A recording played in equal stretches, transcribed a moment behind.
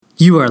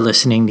You are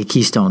listening to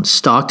Keystone's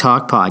Stock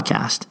Talk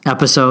Podcast,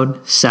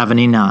 episode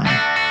 79.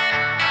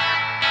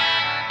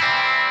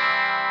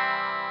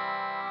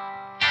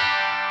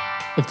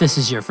 If this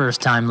is your first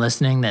time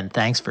listening, then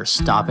thanks for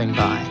stopping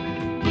by.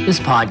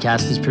 This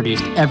podcast is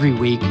produced every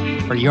week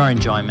for your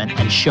enjoyment,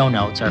 and show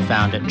notes are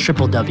found at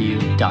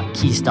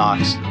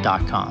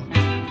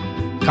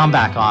www.keystocks.com. Come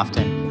back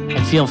often,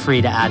 and feel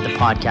free to add the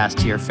podcast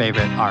to your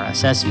favorite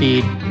RSS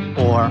feed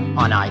or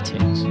on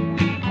iTunes.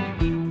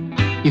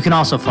 You can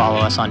also follow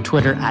us on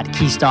Twitter at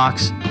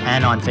Keystocks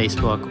and on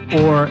Facebook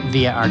or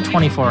via our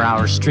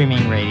 24-hour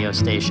streaming radio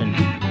station,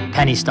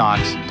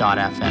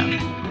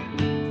 pennystocks.fm.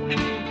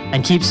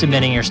 And keep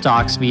submitting your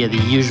stocks via the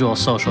usual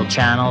social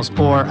channels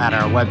or at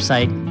our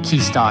website,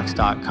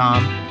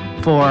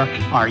 keystocks.com, for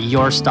our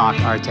Your Stock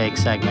Our Take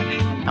segment.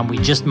 And we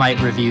just might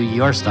review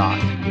your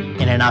stock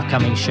in an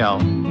upcoming show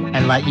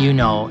and let you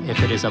know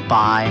if it is a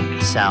buy,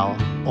 sell,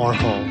 or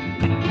hold.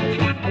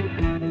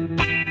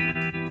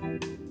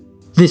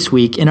 This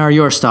week, in our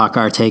Your Stock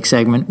Our Take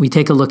segment, we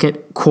take a look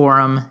at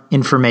Quorum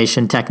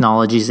Information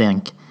Technologies,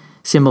 Inc.,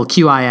 symbol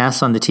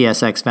QIS on the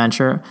TSX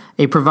Venture,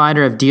 a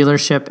provider of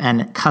dealership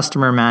and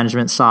customer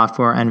management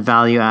software and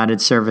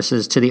value-added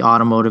services to the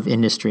automotive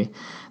industry.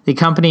 The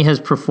company has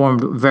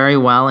performed very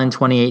well in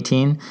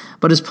 2018,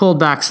 but has pulled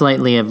back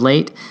slightly of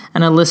late,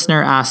 and a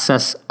listener asks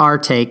us our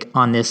take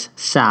on this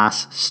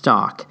SaaS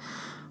stock.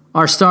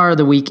 Our star of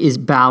the week is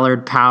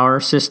Ballard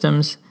Power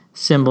Systems,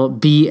 symbol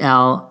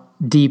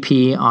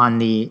BLDP on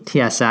the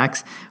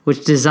TSX,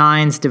 which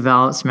designs,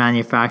 develops,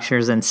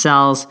 manufactures, and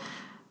sells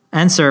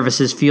and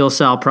services fuel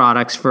cell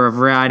products for a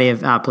variety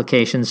of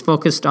applications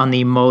focused on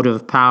the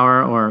motive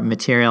power or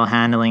material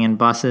handling in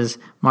buses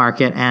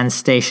market, and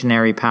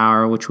stationary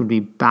power, which would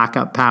be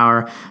backup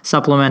power,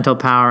 supplemental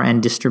power,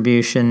 and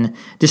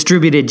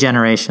distributed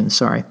generation.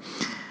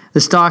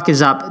 The stock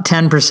is up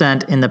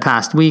 10% in the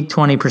past week,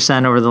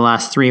 20% over the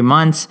last 3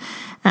 months,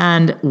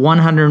 and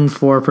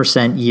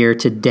 104% year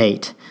to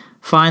date.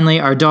 Finally,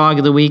 our dog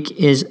of the week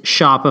is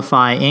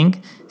Shopify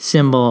Inc.,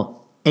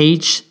 symbol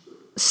SHOP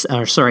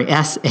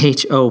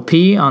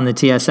on the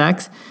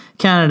TSX,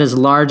 Canada's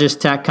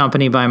largest tech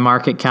company by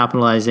market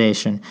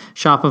capitalization.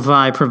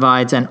 Shopify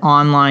provides an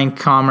online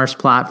commerce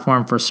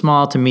platform for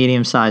small to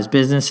medium-sized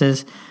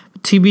businesses.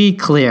 To be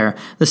clear,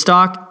 the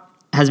stock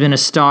has been a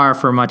star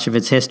for much of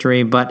its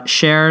history, but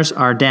shares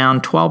are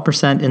down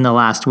 12% in the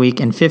last week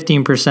and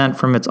 15%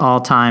 from its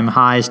all-time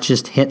highs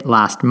just hit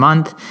last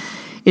month.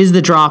 Is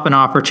the drop an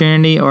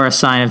opportunity or a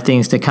sign of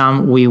things to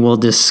come? We will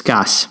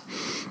discuss.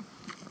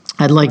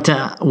 I'd like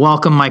to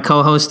welcome my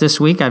co-host this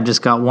week. I've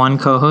just got one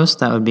co-host.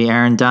 That would be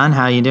Aaron Dunn.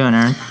 How you doing,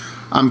 Aaron?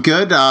 I'm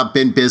good.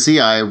 Been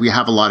busy. We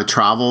have a lot of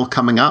travel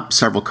coming up,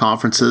 several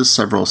conferences,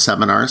 several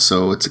seminars,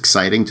 so it's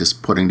exciting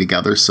just putting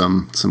together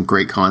some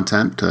great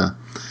content to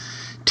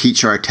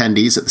teach our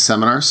attendees at the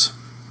seminars.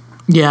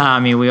 Yeah, I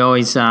mean, we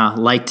always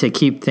like to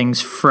keep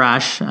things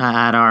fresh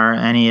at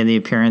any of the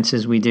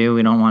appearances we do.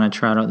 We don't want to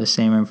trot out the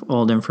same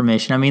old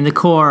information. I mean, the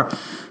core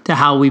to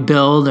how we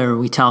build, or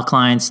we tell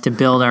clients to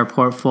build our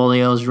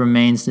portfolios,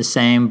 remains the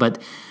same. But,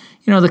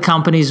 you know, the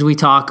companies we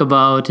talk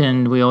about,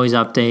 and we always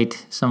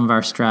update some of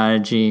our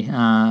strategy.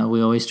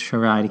 We always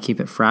try to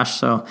keep it fresh.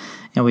 So,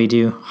 we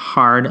do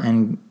hard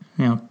and,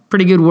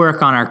 pretty good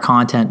work on our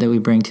content that we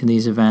bring to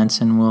these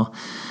events. And we'll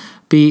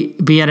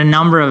be at a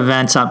number of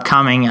events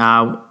upcoming.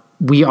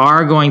 We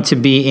are going to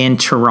be in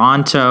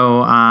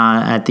Toronto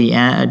at the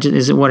end.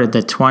 Is it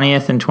the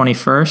 20th and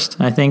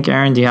 21st? I think,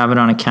 Aaron, do you have it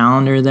on a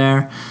calendar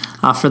there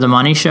for the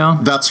Money Show?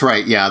 That's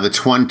right. Yeah, the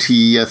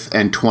 20th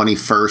and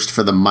 21st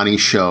for the Money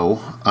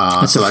Show.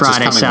 That's a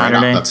Friday, just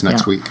Saturday. Right up. That's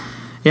next week.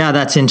 Yeah,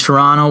 that's in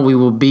Toronto. We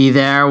will be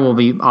there.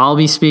 I'll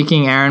be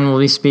speaking. Aaron will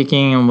be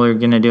speaking, and we're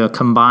going to do a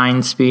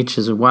combined speech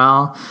as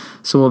well.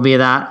 So we'll be at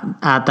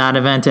that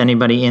event.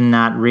 Anybody in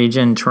that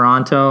region,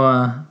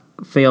 Toronto,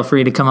 feel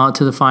free to come out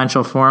to the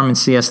Financial Forum and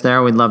see us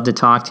there. We'd love to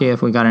talk to you.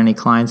 If we got any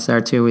clients there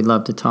too, we'd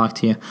love to talk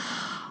to you.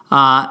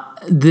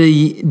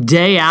 The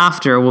day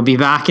after, we'll be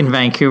back in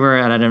Vancouver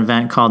at an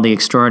event called The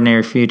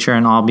Extraordinary Future,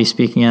 and I'll be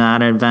speaking at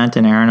that event,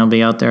 and Aaron will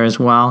be out there as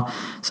well.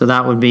 So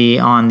that would be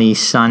on the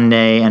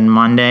Sunday and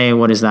Monday.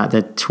 What is that?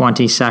 The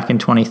 22nd,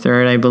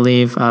 23rd, I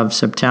believe, of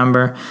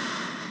September.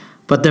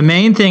 But the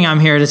main thing I'm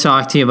here to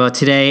talk to you about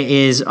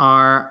today is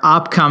our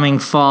upcoming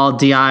fall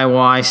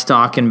DIY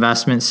stock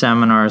investment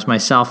seminars.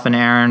 Myself and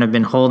Aaron have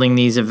been holding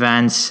these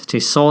events to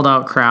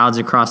sold-out crowds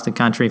across the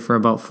country for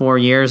about 4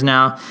 years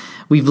now.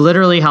 We've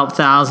literally helped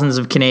thousands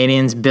of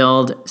Canadians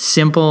build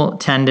simple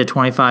 10 to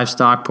 25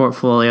 stock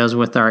portfolios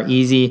with our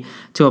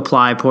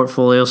easy-to-apply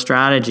portfolio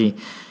strategy.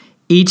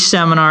 Each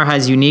seminar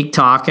has unique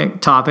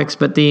topics,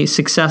 but the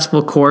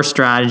successful core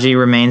strategy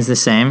remains the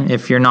same.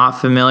 If you're not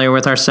familiar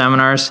with our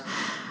seminars,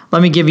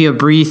 let me give you a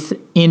brief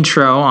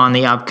intro on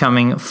the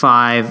upcoming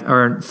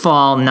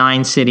fall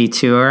 9-city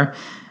tour.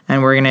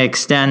 And we're going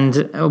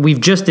to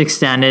we've just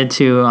extended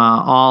to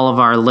all of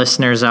our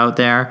listeners out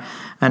there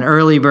an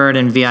early bird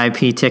and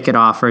VIP ticket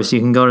offer. So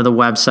you can go to the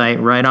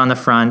website right on the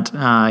front,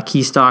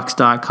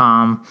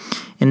 keystocks.com.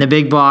 In the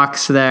big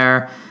box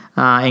there,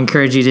 I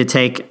encourage you to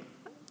take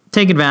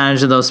take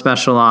advantage of those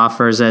special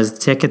offers, as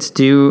tickets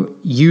do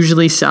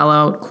usually sell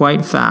out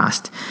quite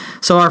fast.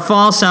 So our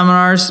fall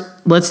seminars,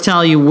 let's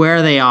tell you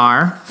where they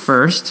are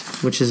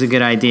first, which is a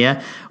good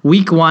idea.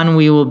 Week 1,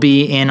 we will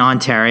be in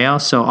Ontario.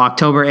 So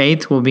October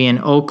 8th, we'll be in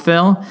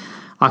Oakville.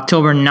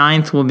 October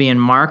 9th, we'll be in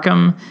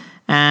Markham.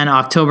 And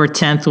October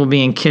 10th, we'll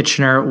be in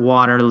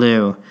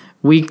Kitchener-Waterloo.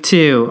 Week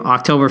 2,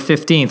 October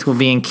 15th, we'll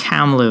be in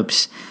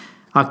Kamloops.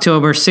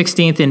 October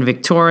 16th in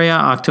Victoria.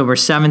 October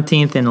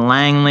 17th in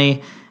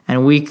Langley.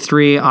 And week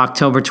 3,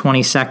 October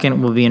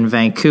 22nd, will be in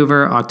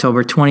Vancouver.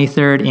 October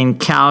 23rd in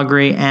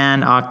Calgary.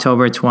 And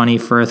October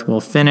 21st,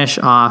 we'll finish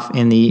off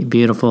in the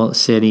beautiful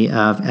city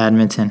of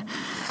Edmonton.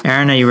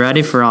 Aaron, are you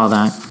ready for all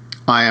that?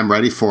 I am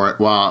ready for it.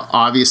 Well,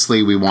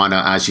 obviously, we want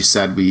to, as you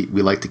said, we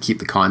like to keep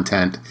the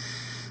content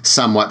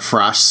somewhat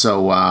fresh.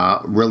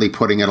 So really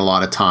putting in a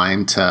lot of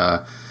time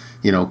to,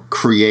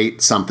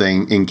 create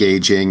something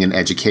engaging and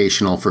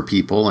educational for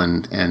people.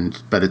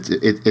 But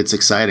it's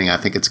exciting. I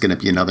think it's going to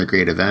be another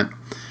great event.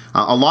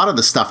 A lot of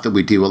the stuff that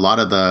we do, a lot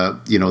of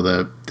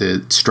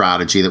the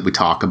strategy that we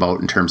talk about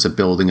in terms of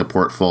building a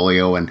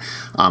portfolio and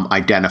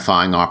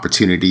identifying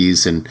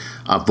opportunities and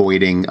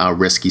avoiding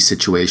risky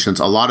situations,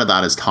 a lot of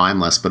that is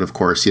timeless. But of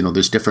course,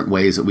 there's different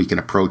ways that we can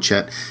approach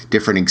it,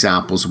 different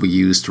examples we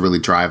use to really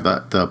drive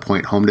the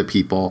point home to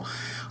people.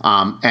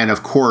 And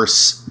of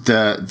course,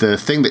 the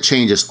thing that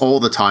changes all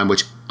the time,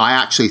 which I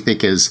actually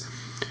think is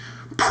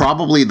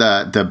probably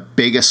the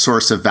biggest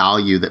source of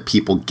value that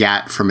people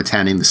get from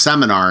attending the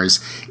seminars,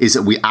 is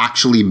that we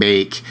actually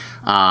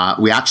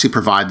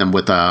provide them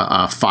with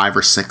a 5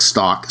 or 6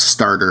 stock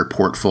starter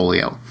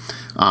portfolio.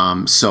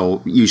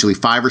 So usually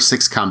 5 or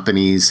 6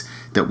 companies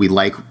that we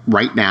like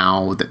right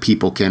now that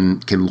people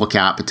can look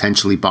at,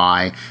 potentially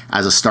buy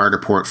as a starter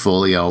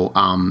portfolio,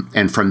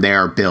 and from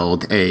there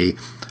build a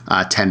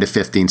 10 to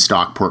 15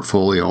 stock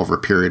portfolio over a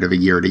period of a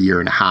year to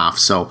year and a half.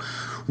 So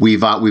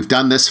we've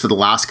done this for the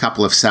last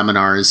couple of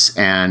seminars,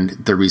 and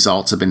the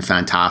results have been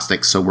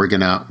fantastic. So we're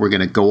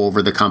gonna go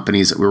over the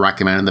companies that we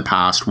recommended in the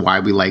past, why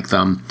we like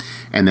them,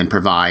 and then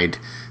provide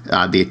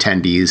the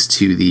attendees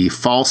to the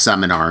fall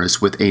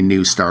seminars with a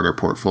new starter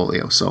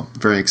portfolio. So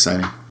very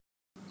exciting.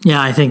 Yeah,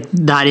 I think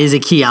that is a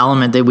key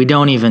element that we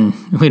don't even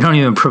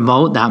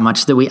promote that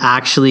much, that we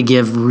actually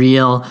give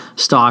real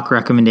stock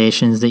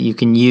recommendations that you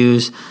can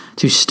use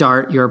to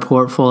start your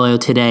portfolio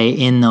today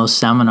in those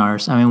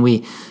seminars. I mean,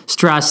 we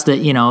stress that,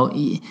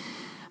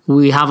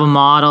 we have a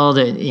model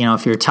that,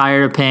 if you're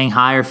tired of paying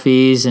higher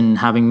fees and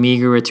having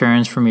meager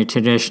returns from your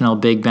traditional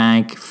big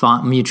bank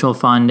mutual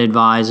fund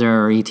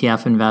advisor or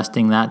ETF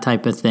investing, that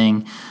type of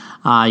thing,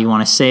 you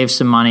want to save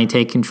some money,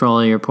 take control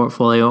of your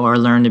portfolio, or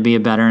learn to be a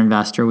better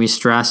investor. We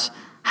stress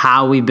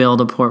how we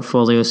build a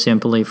portfolio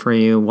simply for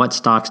you, what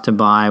stocks to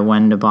buy,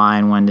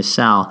 and when to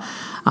sell.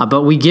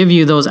 But we give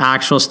you those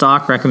actual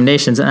stock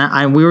recommendations.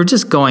 And we were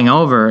just going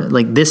over,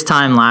 like this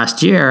time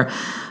last year,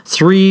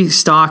 3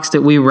 stocks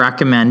that we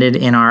recommended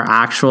in our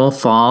actual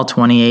fall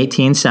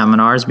 2018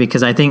 seminars,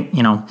 because I think,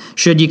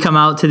 should you come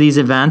out to these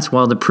events,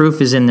 well, the proof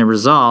is in the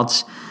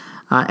results.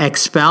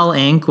 Expel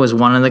Inc. was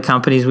one of the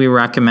companies we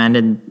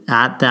recommended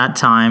at that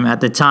time.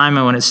 At the time,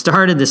 and when it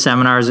started the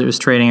seminars, it was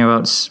trading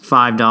about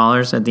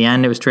 $5. At the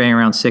end, it was trading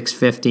around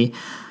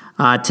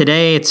 $6.50.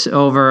 Today, it's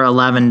over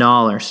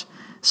 $11.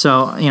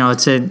 So,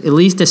 it's at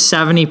least a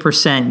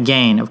 70%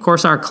 gain. Of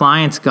course, our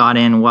clients got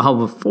in well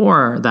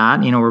before that.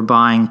 We're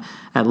buying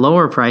at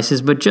lower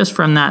prices, but just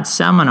from that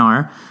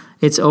seminar,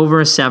 it's over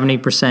a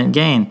 70%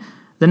 gain.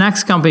 The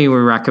next company we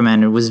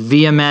recommended was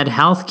ViaMed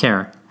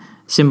Healthcare.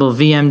 Symbol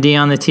VMD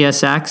on the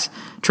TSX,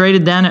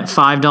 traded then at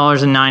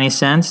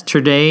 $5.90.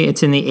 Today,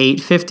 it's in the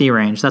 $8.50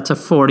 range. That's a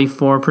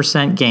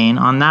 44% gain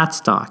on that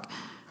stock.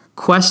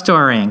 Questor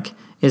Inc.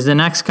 is the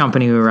next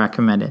company we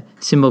recommended.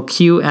 Symbol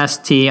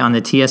QST on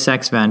the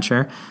TSX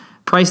Venture.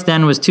 Price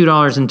then was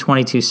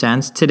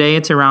 $2.22. Today,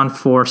 it's around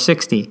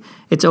 $4.60.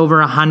 It's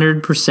over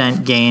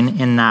 100% gain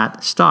in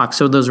that stock.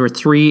 So those were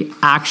 3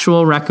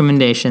 actual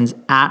recommendations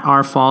at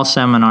our fall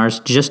seminars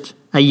just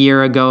a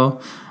year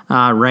ago.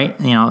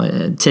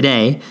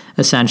 Today,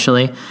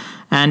 essentially.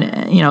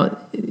 And,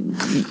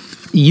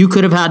 you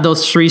could have had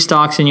those 3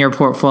 stocks in your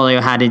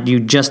portfolio had you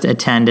just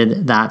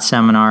attended that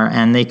seminar,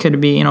 and they could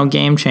be,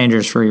 game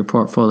changers for your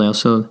portfolio.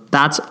 So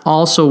that's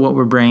also what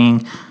we're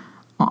bringing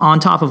on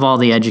top of all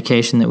the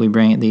education that we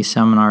bring at these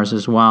seminars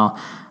as well.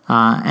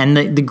 And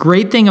the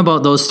great thing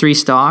about those 3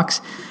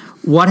 stocks,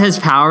 what has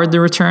powered the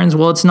returns?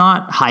 Well, it's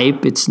not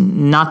hype. It's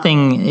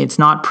nothing. It's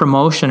not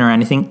promotion or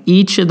anything.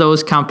 Each of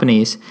those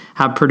companies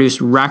have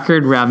produced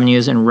record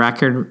revenues and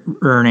record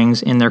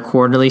earnings in their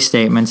quarterly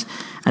statements,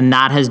 and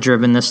that has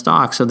driven the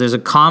stock. So there's a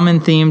common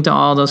theme to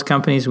all those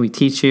companies. We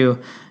teach you,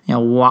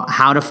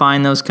 how to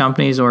find those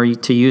companies, or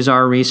to use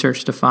our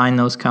research to find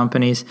those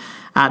companies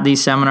at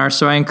these seminars.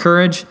 So I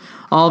encourage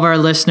all of our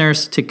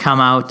listeners to come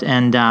out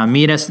and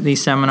meet us at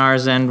these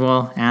seminars, and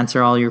we'll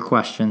answer all your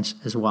questions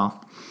as well.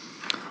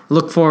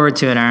 Look forward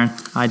to it, Aaron.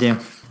 I do.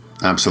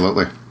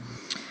 Absolutely.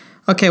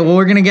 Okay, well,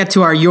 we're going to get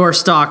to our Your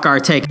Stock, Our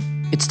Take.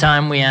 It's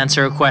time we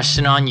answer a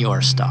question on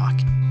your stock.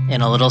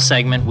 in a little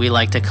segment we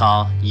like to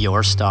call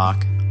Your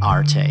Stock,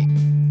 Our Take.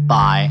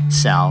 Buy,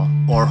 sell,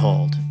 or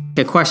hold.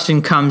 A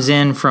question comes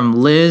in from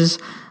Liz.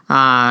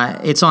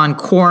 It's on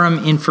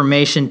Quorum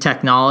Information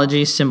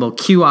Technology, symbol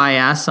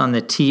QIS on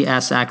the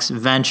TSX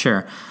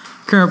Venture.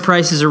 Current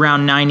price is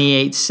around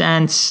 98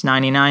 cents,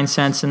 99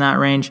 cents in that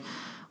range.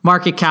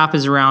 Market cap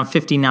is around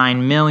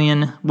 59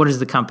 million. What does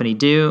the company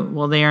do?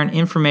 Well, they are an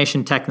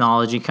information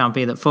technology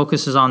company that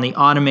focuses on the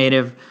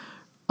automotive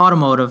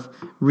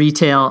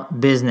retail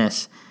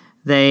business.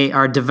 They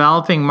are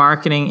developing,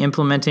 marketing,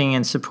 implementing,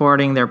 and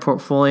supporting their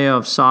portfolio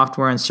of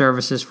software and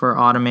services for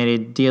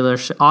automotive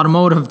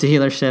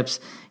dealerships,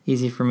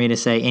 easy for me to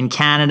say, in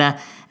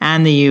Canada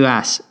and the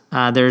US.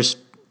 There's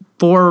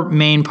 4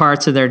 main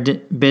parts of their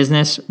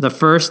business. The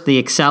first, the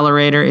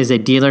Accelerator, is a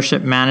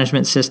dealership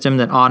management system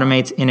that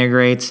automates,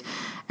 integrates,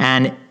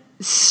 and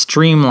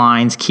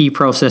streamlines key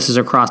processes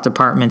across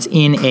departments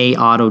in a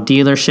auto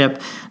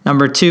dealership.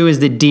 Number 2 is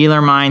the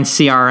DealerMind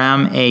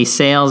CRM, a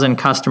sales and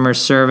customer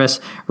service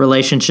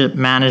relationship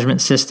management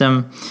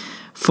system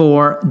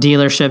for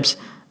dealerships.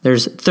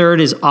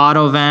 Third is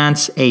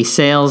Autovance, a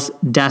sales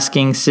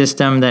desking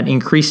system that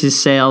increases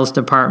sales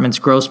departments'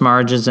 gross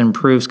margins and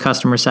improves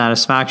customer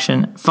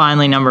satisfaction.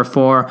 Finally, number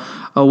 4,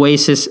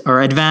 Oasis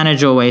or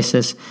Advantage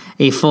Oasis,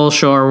 a full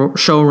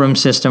showroom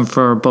system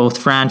for both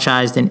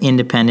franchised and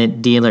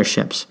independent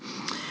dealerships.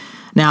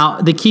 Now,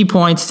 the key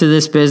points to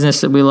this business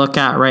that we look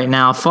at right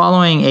now,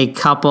 following a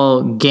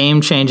couple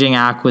game-changing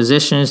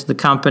acquisitions, the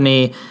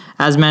company,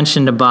 as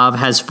mentioned above,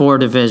 has 4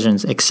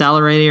 divisions: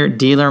 Accelerator,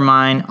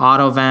 DealerMind,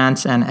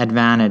 Autovance, and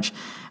Advantage.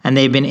 And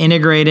they've been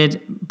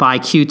integrated by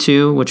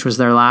Q2, which was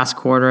their last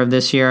quarter of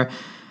this year,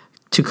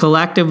 to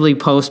collectively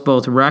post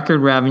both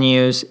record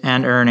revenues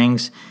and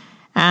earnings.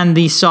 And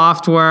the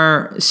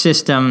software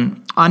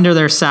system, under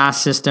their SaaS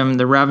system,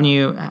 the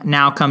revenue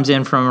now comes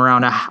in from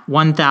around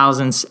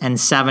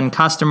 1,007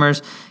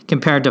 customers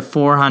compared to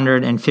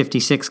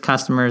 456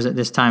 customers at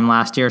this time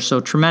last year. So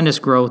tremendous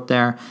growth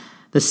there.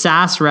 The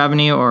SaaS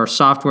revenue, or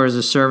software as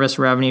a service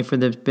revenue for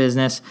the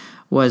business,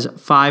 was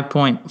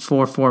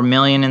 $5.44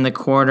 million in the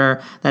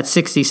quarter. That's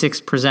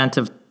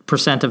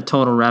 66% of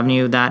total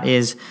revenue. That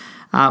is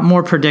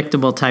more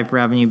predictable type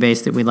revenue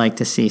base that we'd like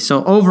to see.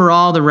 So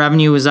overall, the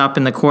revenue was up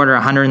in the quarter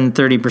 130%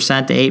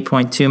 to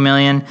 $8.2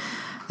 million.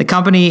 The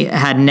company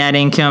had net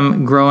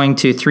income growing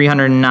to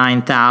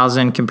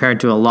 $309,000 compared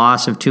to a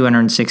loss of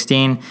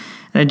 $216,000.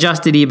 And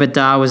adjusted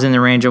EBITDA was in the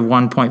range of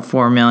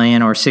 $1.4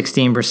 million, or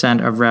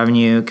 16% of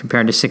revenue,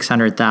 compared to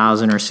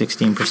 $600,000 or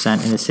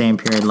 16% in the same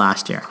period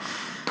last year.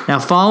 Now,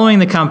 following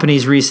the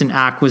company's recent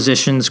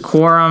acquisitions,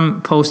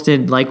 Quorum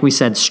posted, like we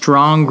said,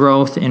 strong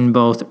growth in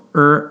both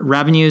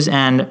revenues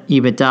and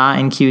EBITDA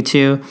in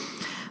Q2.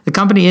 The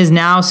company is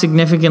now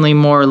significantly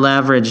more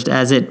leveraged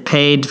as it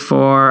paid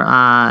for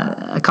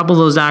a couple of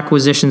those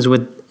acquisitions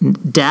with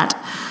debt.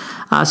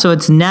 So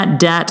its net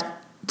debt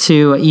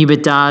to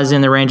EBITDA is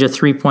in the range of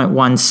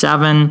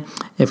 3.17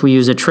 if we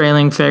use a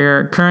trailing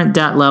figure. Current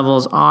debt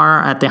levels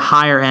are at the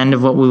higher end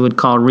of what we would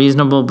call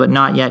reasonable, but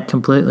not yet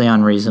completely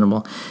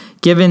unreasonable.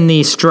 Given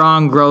the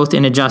strong growth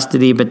in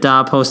adjusted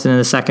EBITDA posted in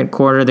the second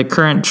quarter, the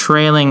current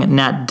trailing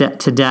net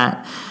debt to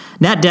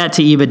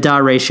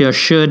EBITDA ratio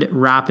should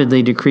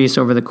rapidly decrease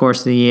over the course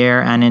of the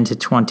year and into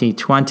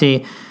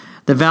 2020.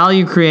 The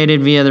value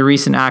created via the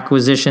recent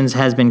acquisitions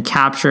has been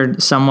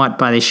captured somewhat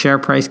by the share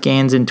price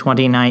gains in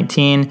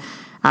 2019.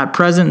 At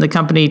present, the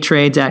company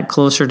trades at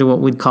closer to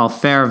what we'd call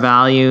fair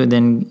value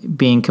than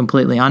being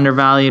completely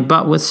undervalued,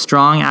 but with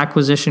strong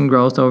acquisition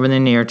growth over the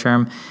near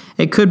term,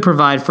 it could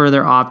provide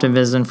further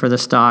optimism for the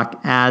stock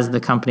as the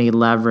company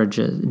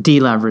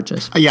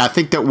deleverages. Yeah, I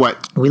think that we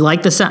like we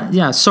like the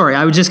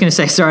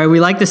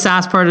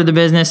SaaS part of the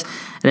business.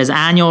 It has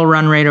annual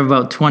run rate of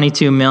about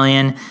 $22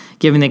 million,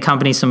 giving the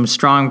company some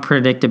strong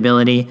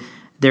predictability.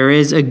 There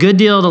is a good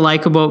deal to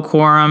like about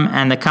Quorum,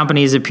 and the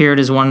company has appeared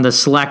as one of the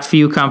select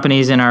few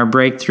companies in our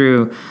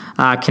Breakthrough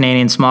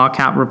Canadian Small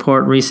Cap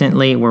report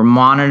recently. We're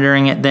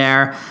monitoring it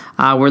there.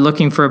 We're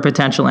looking for a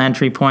potential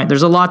entry point.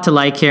 There's a lot to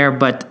like here,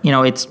 but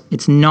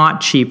it's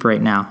not cheap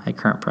right now at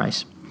current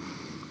price.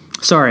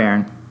 Sorry,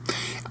 Aaron.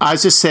 I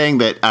was just saying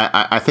that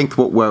I think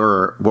what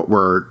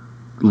we're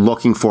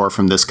looking for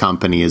from this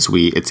company is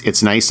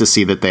it's nice to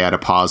see that they had a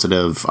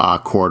positive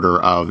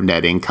quarter of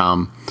net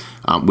income.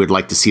 We'd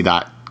like to see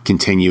that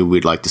continue.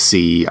 We'd like to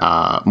see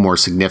more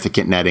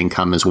significant net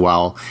income as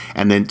well,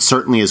 and then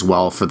certainly as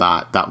well for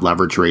that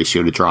leverage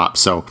ratio to drop.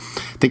 So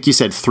I think you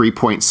said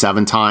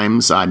 3.7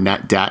 times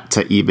net debt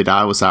to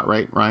EBITDA. Was that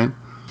right, Ryan?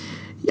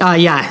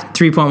 Yeah,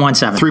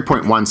 3.17.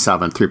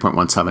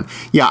 3.17.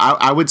 Yeah,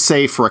 I would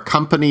say for a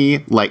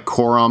company like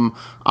Quorum,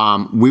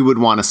 we would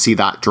want to see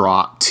that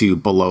drop to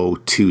below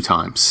 2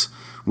 times.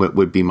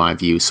 Would be my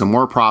view. So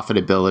more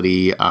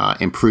profitability,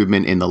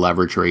 improvement in the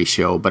leverage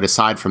ratio. But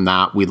aside from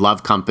that, we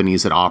love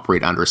companies that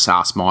operate under a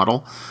SaaS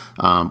model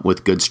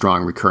with good,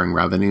 strong recurring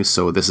revenue.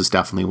 So this is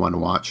definitely one to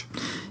watch.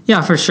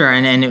 Yeah, for sure.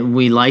 And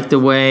we like the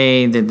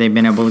way that they've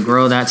been able to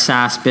grow that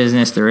SaaS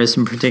business. There is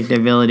some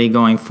predictability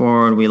going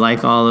forward. We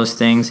like all those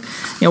things.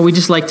 We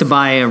just like to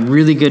buy a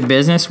really good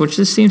business, which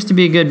this seems to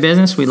be a good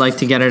business. We'd like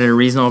to get it at a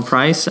reasonable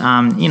price.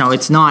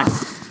 It's not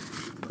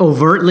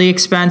overtly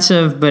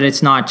expensive, but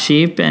it's not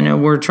cheap.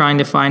 And we're trying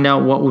to find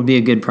out what would be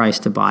a good price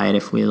to buy it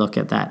if we look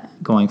at that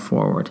going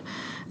forward.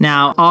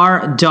 Now,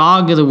 our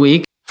dog of the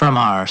week. From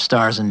our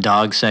Stars and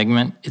Dogs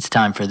segment, it's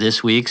time for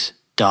this week's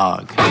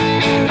dog.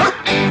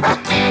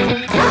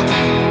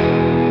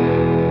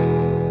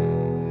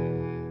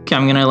 Okay,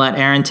 I'm going to let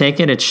Aaron take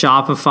it. It's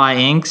Shopify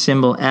Inc.,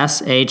 symbol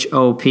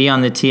SHOP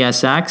on the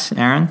TSX.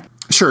 Aaron?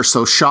 Sure.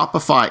 So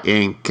Shopify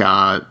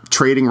Inc.,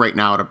 trading right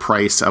now at a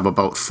price of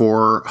about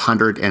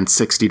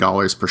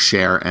 $460 per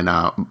share and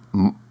a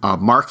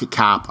market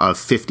cap of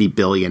 $50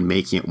 billion,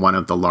 making it one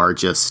of the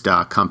largest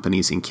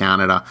companies in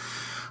Canada.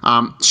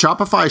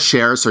 Shopify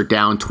shares are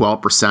down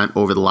 12%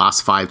 over the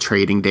last 5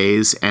 trading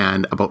days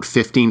and about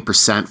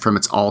 15% from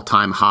its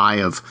all-time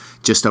high of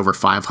just over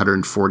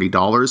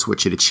 $540,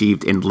 which it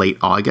achieved in late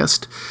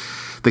August.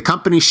 The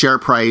company's share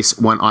price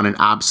went on an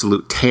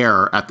absolute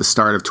tear at the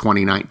start of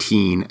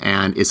 2019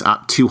 and is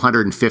up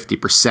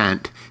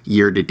 250%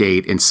 year to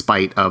date in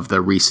spite of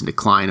the recent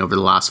decline over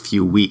the last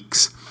few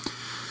weeks.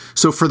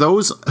 So for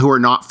those who are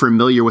not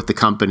familiar with the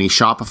company,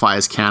 Shopify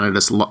is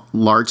Canada's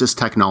largest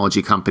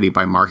technology company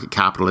by market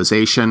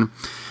capitalization.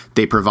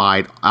 They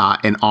provide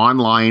an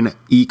online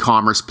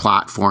e-commerce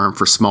platform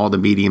for small to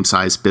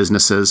medium-sized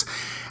businesses.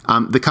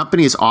 The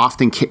company is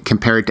often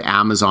compared to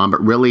Amazon, but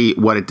really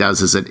what it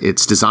does is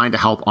it's designed to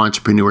help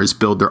entrepreneurs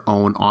build their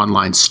own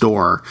online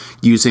store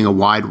using a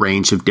wide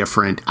range of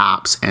different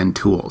apps and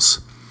tools.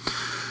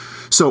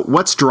 So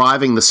what's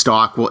driving the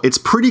stock? Well, it's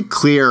pretty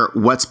clear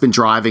what's been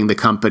driving the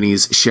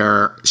company's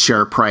share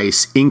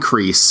price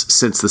increase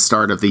since the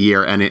start of the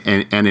year and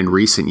in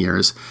recent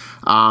years.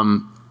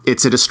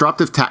 It's a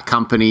disruptive tech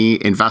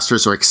company.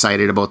 Investors are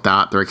excited about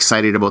that. They're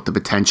excited about the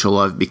potential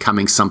of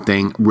becoming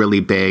something really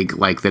big,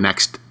 like the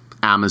next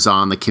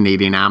Amazon, the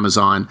Canadian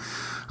Amazon.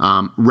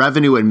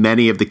 Revenue and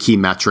many of the key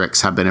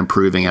metrics have been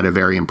improving at a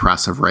very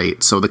impressive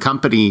rate. So the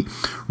company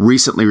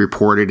recently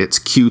reported its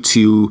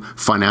Q2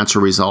 financial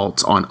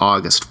results on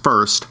August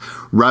 1st.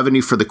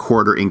 Revenue for the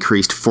quarter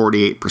increased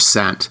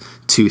 48%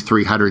 to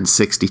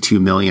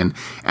 $362 million.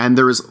 And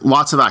there was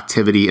lots of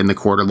activity in the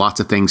quarter, lots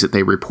of things that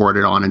they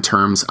reported on in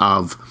terms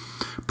of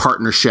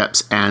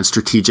partnerships and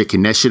strategic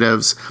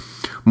initiatives.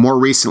 More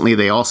recently,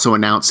 they also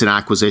announced an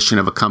acquisition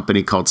of a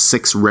company called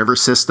 6 River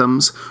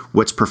Systems,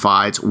 which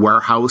provides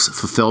warehouse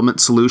fulfillment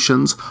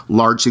solutions,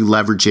 largely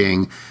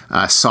leveraging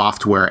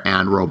software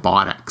and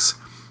robotics.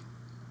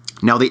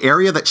 Now, the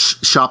area that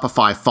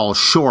Shopify falls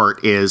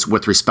short is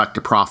with respect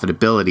to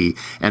profitability,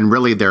 and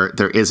really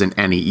there isn't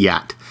any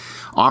yet.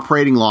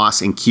 Operating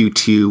loss in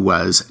Q2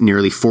 was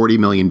nearly $40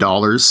 million.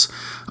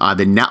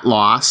 The net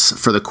loss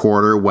for the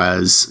quarter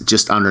was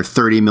just under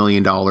 $30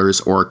 million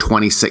or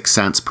 26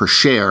 cents per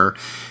share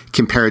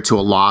compared to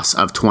a loss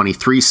of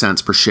 23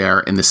 cents per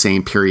share in the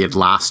same period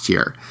last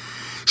year.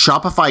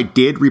 Shopify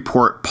did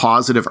report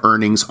positive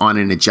earnings on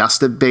an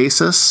adjusted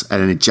basis, of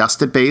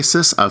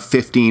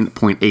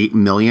 $15.8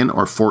 million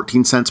or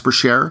 14 cents per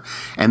share,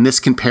 and this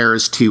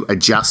compares to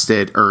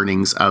adjusted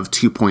earnings of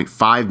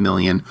 $2.5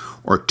 million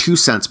or 2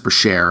 cents per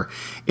share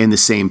in the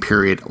same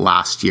period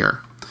last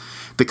year.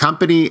 The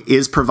company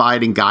is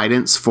providing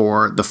guidance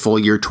for the full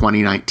year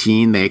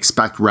 2019. They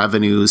expect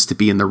revenues to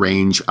be in the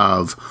range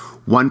of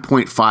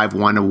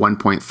 $1.51 to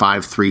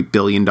 $1.53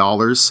 billion.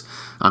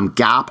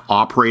 GAAP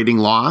operating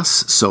loss,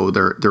 so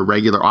their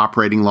regular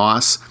operating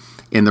loss,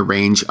 in the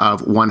range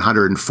of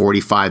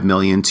 $145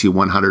 million to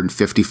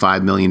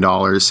 $155 million,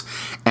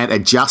 and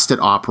adjusted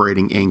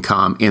operating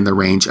income in the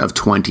range of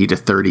 $20 to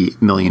 $30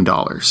 million.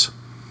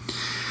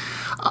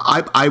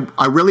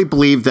 I really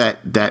believe that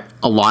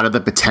a lot of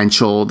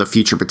the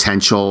future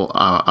potential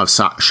of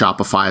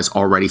Shopify is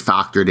already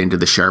factored into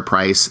the share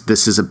price.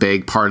 This is a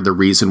big part of the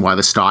reason why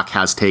the stock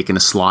has taken a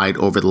slide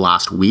over the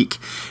last week.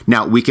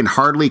 Now, we can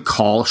hardly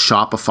call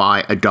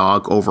Shopify a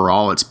dog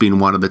overall. It's been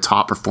one of the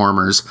top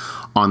performers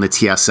on the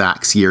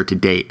TSX year to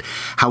date.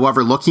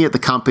 However, looking at the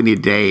company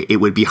today, it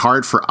would be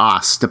hard for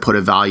us to put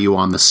a value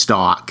on the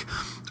stock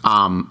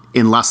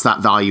unless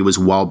that value is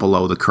well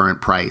below the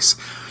current price.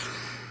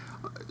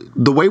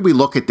 The way we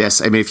look at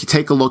this, I mean, if you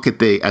take a look at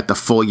the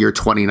full year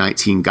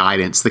 2019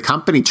 guidance, the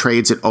company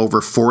trades at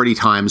over 40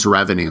 times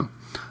revenue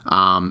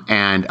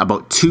and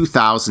about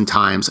 2,000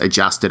 times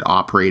adjusted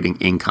operating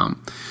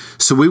income.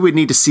 So we would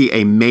need to see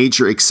a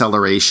major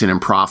acceleration in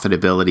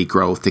profitability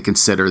growth to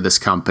consider this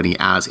company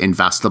as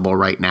investable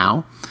right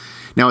now.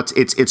 Now,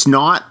 it's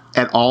not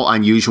at all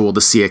unusual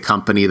to see a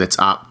company that's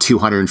up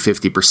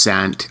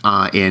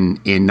 250%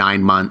 in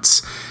 9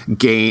 months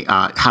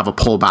have a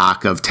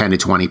pullback of 10 to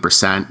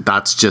 20%.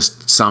 That's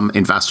just some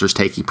investors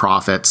taking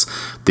profits,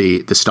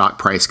 the stock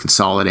price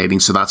consolidating.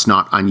 So that's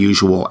not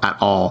unusual at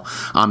all.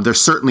 There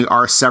certainly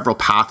are several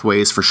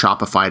pathways for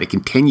Shopify to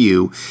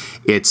continue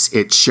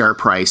its share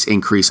price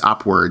increase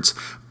upwards.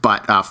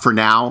 But for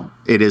now,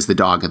 it is the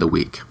dog of the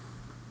week.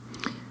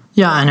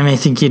 Yeah, and I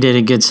think you did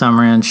a good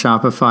summary on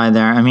Shopify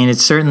there. I mean,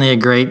 it's certainly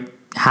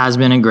has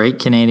been a great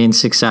Canadian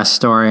success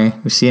story.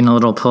 We've seen a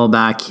little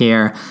pullback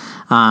here.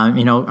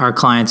 Our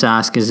clients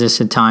ask, is this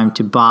a time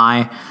to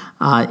buy?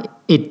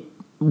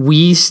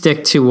 We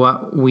stick to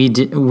what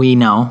we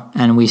know,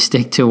 and we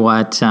stick to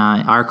what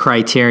our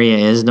criteria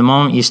is. The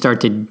moment you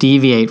start to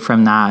deviate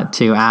from that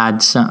to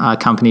add a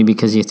company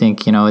because you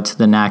think, it's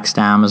the next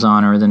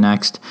Amazon or the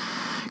next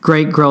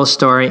great growth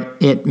story,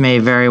 it may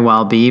very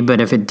well be.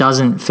 But if it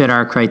doesn't fit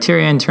our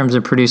criteria in terms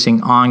of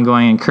producing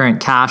ongoing and current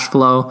cash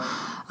flow,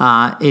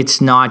 it's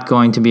not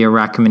going to be a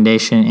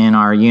recommendation in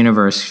our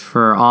universe.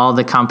 For all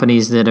the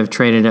companies that have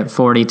traded at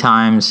 40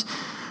 times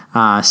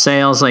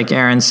sales, like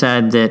Aaron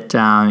said, that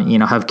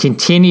have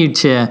continued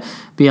to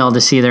be able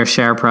to see their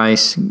share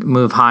price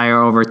move higher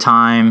over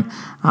time,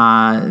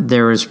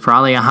 there was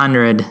probably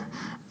 100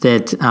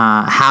 that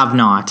have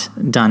not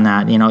done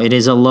that. It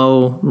is a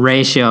low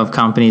ratio of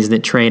companies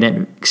that trade at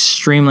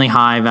extremely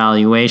high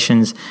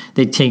valuations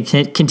that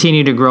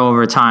continue to grow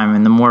over time.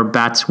 And the more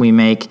bets we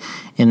make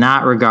in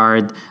that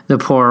regard, the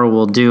poorer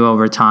we'll do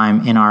over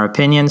time, in our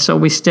opinion. So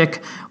we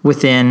stick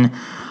within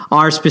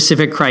our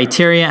specific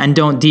criteria and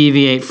don't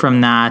deviate from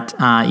that,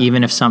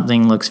 even if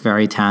something looks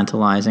very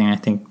tantalizing. I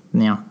think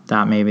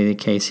that may be the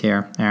case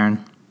here,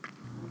 Aaron.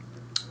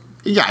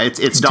 Yeah,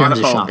 it's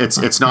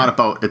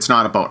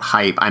not about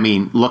hype. I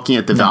mean, looking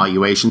at the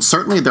valuation,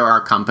 certainly there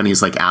are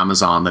companies like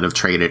Amazon that have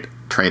traded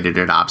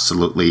at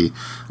absolutely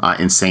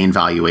insane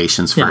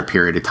valuations for a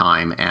period of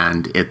time,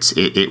 and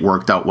it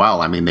worked out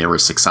well. I mean, they were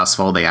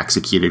successful, they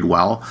executed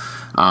well.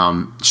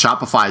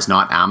 Shopify is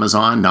not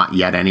Amazon, not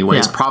yet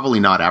anyways,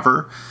 probably not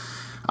ever.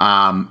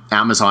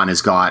 Amazon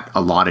has got a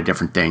lot of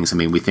different things. I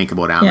mean, we think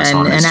about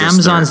Amazon, and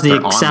Amazon's the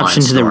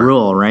exception to the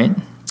rule, right?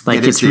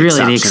 Like, it's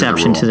really the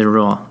exception to the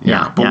rule.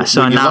 Yeah.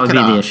 So that would be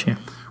the issue.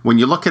 When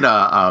you look at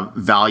a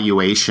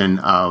valuation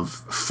of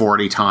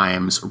 40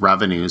 times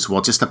revenues,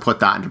 well, just to put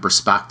that into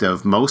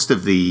perspective, most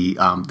of the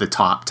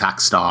top tech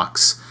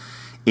stocks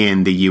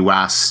in the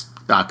U.S.,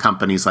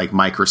 companies like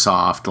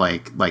Microsoft,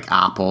 like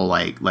Apple,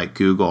 like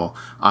Google,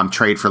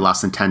 trade for less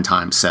than 10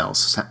 times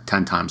sales,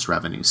 10 times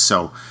revenues.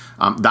 So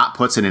that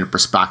puts it in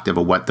perspective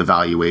of what the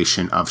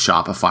valuation of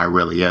Shopify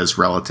really is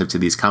relative to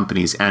these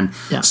companies. And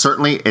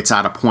certainly it's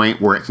at a point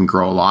where it can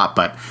grow a lot,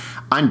 but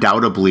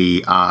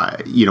undoubtedly,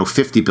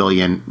 50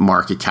 billion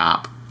market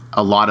cap,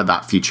 a lot of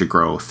that future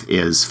growth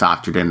is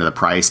factored into the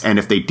price. And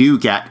if they do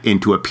get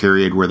into a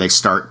period where they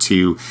start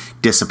to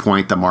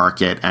disappoint the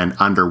market and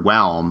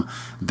underwhelm,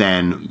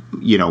 then,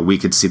 we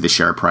could see the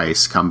share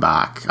price come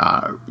back,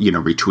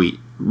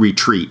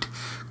 retreat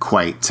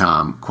quite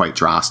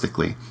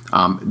drastically.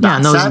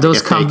 And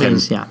those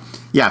companies,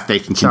 if they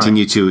can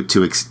continue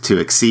to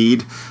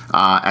exceed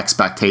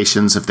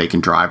expectations, if they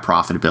can drive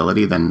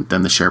profitability, then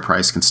the share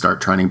price can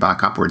start trending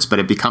back upwards. But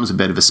it becomes a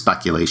bit of a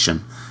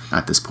speculation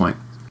at this point.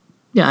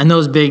 Yeah, and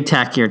those big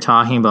tech you're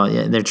talking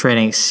about, they're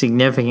trading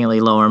significantly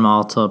lower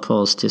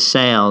multiples to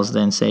sales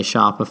than, say,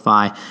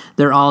 Shopify.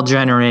 They're all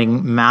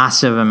generating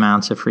massive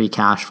amounts of free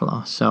cash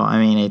flow. So, I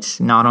mean, it's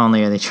not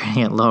only are they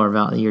trading at lower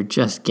value, you're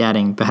just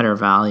getting better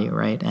value,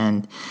 right?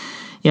 And,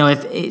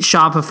 if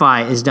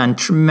Shopify is done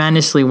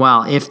tremendously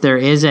well, if there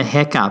is a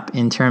hiccup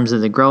in terms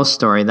of the growth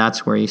story,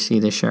 that's where you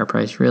see the share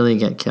price really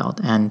get killed.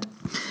 And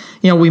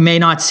we may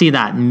not see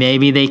that.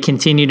 Maybe they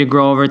continue to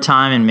grow over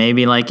time, and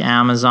maybe like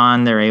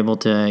Amazon, they're able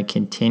to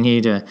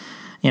continue to,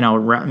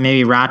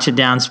 maybe ratchet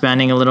down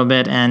spending a little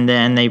bit, and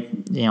then the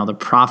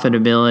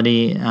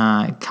profitability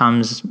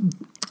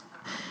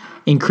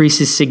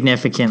increases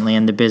significantly,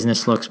 and the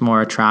business looks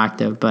more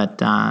attractive.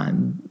 But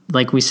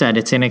like we said,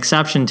 it's an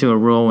exception to a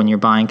rule when you're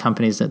buying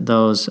companies that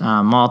those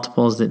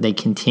multiples, that they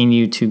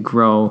continue to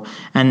grow.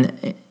 And,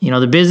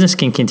 the business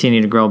can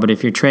continue to grow, but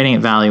if you're trading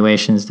at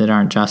valuations that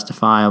aren't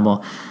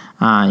justifiable,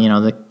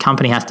 the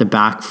company has to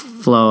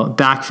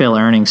backfill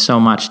earnings so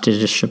much to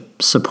just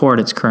support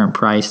its current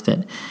price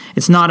that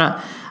it's not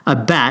a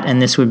bet,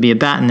 and this would be a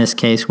bet in this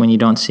case when you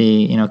don't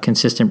see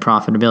consistent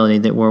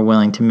profitability that we're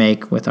willing to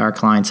make with our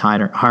clients'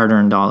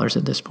 hard-earned dollars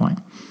at this point.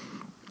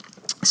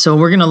 So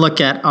we're going to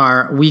look at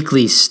our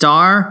weekly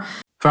star.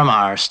 From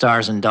our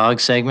Stars and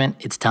Dogs segment,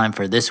 it's time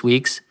for this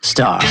week's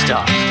Star.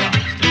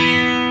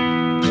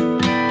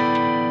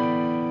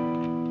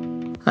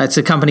 It's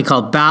a company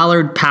called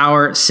Ballard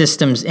Power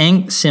Systems,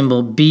 Inc.,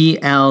 symbol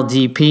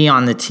BLDP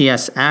on the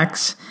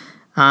TSX.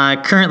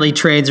 Currently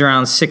trades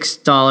around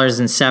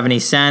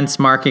 $6.70,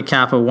 market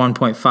cap of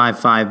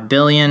 $1.55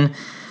 billion.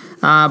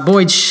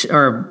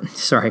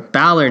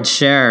 Ballard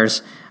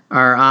shares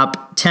are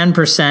up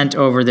 10%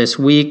 over this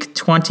week,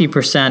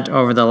 20%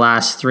 over the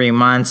last 3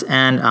 months,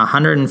 and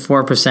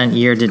 104%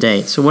 year to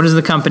date. So what does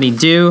the company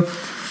do?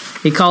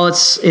 It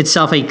calls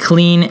itself a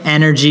clean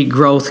energy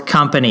growth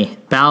company.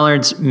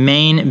 Ballard's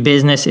main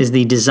business is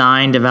the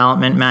design,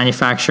 development,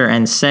 manufacture,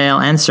 and sale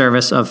and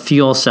service of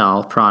fuel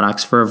cell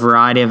products for a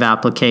variety of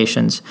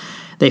applications.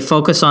 They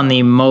focus on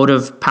the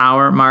motive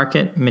power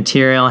market,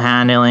 material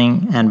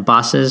handling and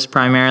buses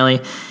primarily,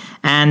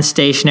 and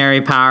stationary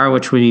power,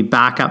 which would be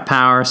backup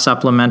power,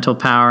 supplemental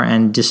power,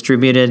 and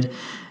distributed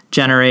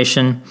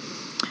generation.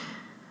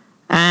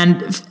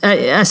 And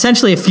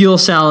essentially, a fuel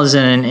cell is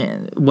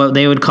what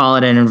they would call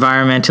it an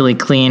environmentally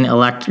clean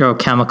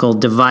electrochemical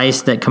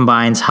device that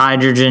combines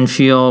hydrogen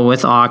fuel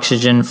with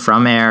oxygen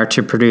from air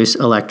to produce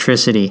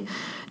electricity.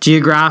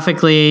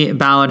 Geographically,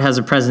 Ballard has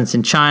a presence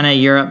in China,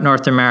 Europe,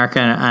 North America,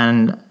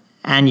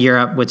 and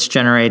Europe, which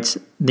generates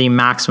the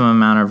maximum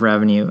amount of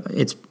revenue.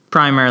 It's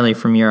primarily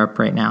from Europe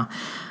right now.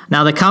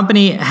 Now, the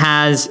company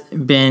has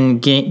been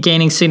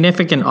gaining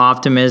significant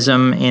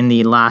optimism in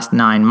the last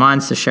 9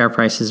 months. The share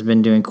price has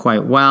been doing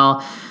quite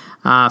well.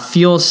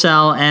 Fuel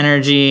cell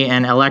energy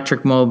and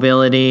electric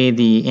mobility,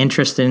 the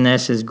interest in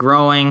this is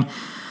growing,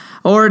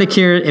 or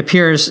it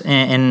appears,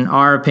 in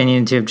our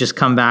opinion, to have just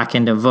come back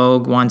into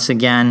vogue once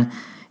again.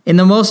 In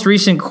the most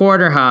recent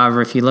quarter,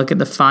 however, if you look at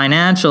the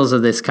financials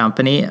of this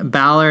company,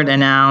 Ballard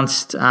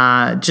announced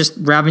just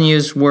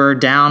revenues were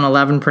down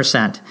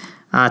 11%.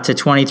 To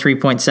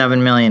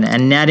 $23.7 million,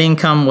 and net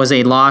income was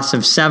a loss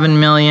of $7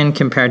 million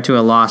compared to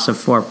a loss of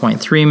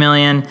 $4.3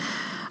 million.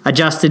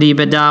 Adjusted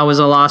EBITDA was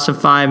a loss of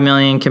 $5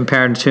 million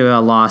compared to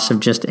a loss of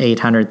just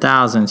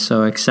 $800,000.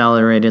 So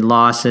accelerated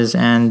losses,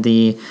 and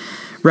the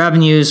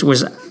revenues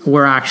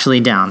were actually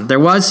down. There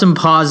was some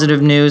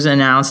positive news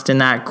announced in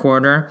that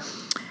quarter.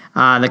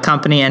 The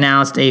company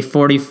announced a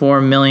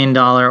 $44 million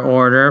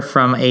order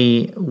from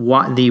the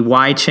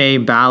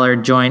Weichai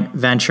Ballard joint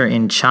venture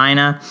in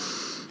China.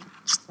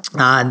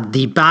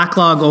 The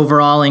backlog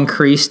overall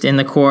increased in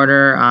the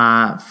quarter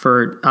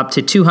for up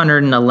to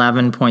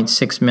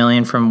 $211.6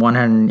 million from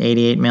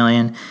 $188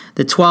 million.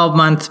 The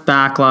 12-month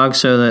backlog,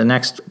 so the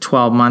next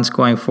 12 months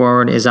going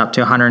forward, is up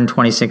to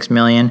 $126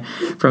 million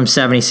from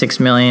 $76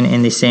 million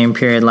in the same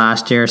period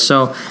last year.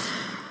 So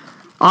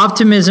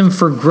optimism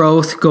for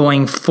growth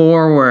going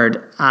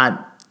forward.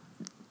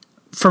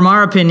 From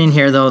our opinion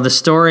here, though, the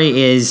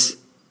story is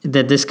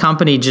that this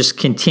company just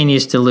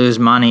continues to lose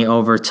money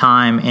over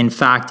time. In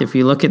fact, if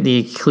you look at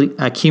the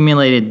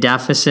accumulated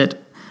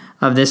deficit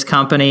of this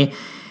company,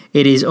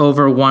 it is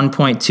over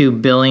 $1.2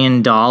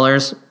 billion.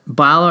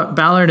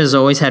 Ballard has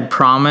always had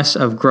promise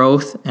of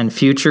growth and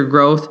future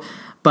growth,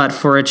 but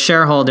for its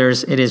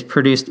shareholders, it has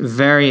produced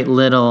very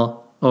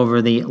little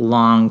over the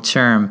long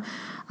term.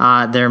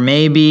 There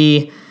may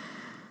be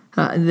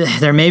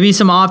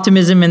some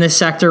optimism in this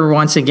sector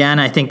once again.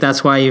 I think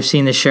that's why you've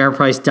seen the share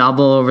price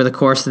double over the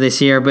course of this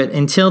year. But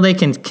until they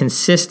can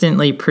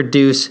consistently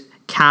produce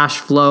cash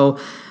flow,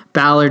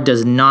 Ballard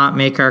does not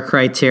make our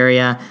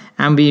criteria,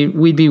 and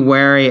we'd be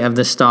wary of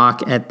the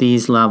stock at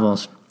these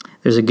levels.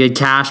 There's a good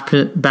cash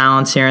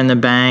balance here in the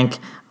bank.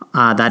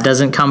 That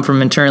doesn't come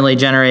from internally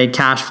generated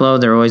cash flow.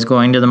 They're always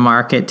going to the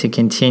market to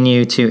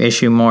continue to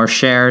issue more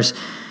shares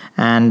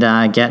and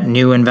get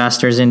new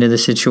investors into the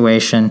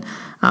situation.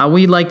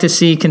 We'd like to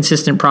see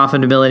consistent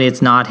profitability.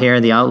 It's not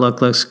here. The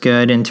outlook looks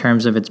good in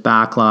terms of its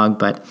backlog,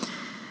 but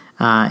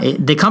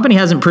the company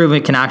hasn't proven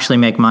it can actually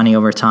make money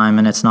over time,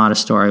 and it's not a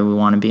story we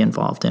want to be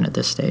involved in at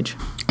this stage.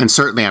 And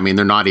certainly, I mean,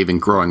 they're not even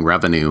growing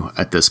revenue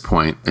at this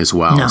point as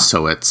well. No.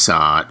 So it's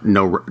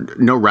no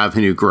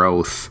revenue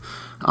growth,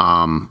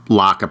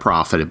 lack of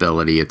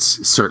profitability.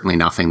 It's certainly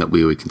nothing that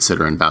we would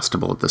consider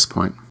investable at this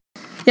point.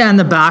 Yeah, and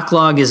the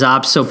backlog is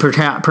up, so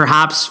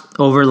perhaps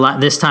over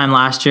this time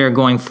last year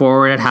going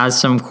forward, it has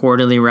some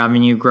quarterly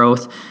revenue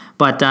growth,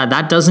 but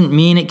that doesn't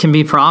mean it can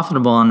be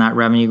profitable on that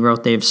revenue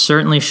growth. They've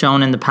certainly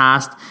shown in the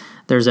past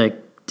there's a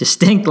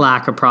distinct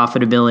lack of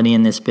profitability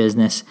in this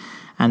business,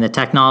 and the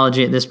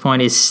technology at this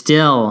point is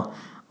still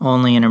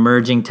only an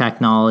emerging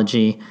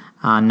technology,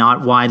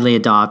 not widely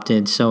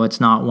adopted, so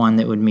it's not one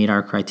that would meet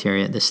our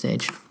criteria at this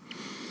stage.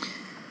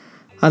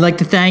 I'd like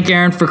to thank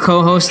Aaron for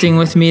co-hosting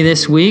with me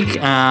this week.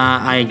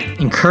 I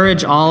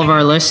encourage all of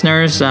our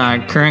listeners,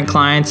 current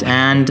clients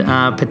and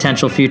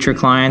potential future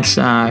clients,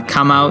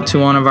 come out to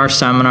one of our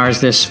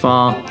seminars this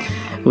fall.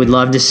 We'd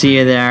love to see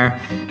you there,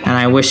 and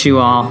I wish you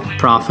all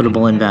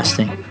profitable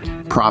investing.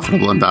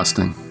 Profitable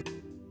investing.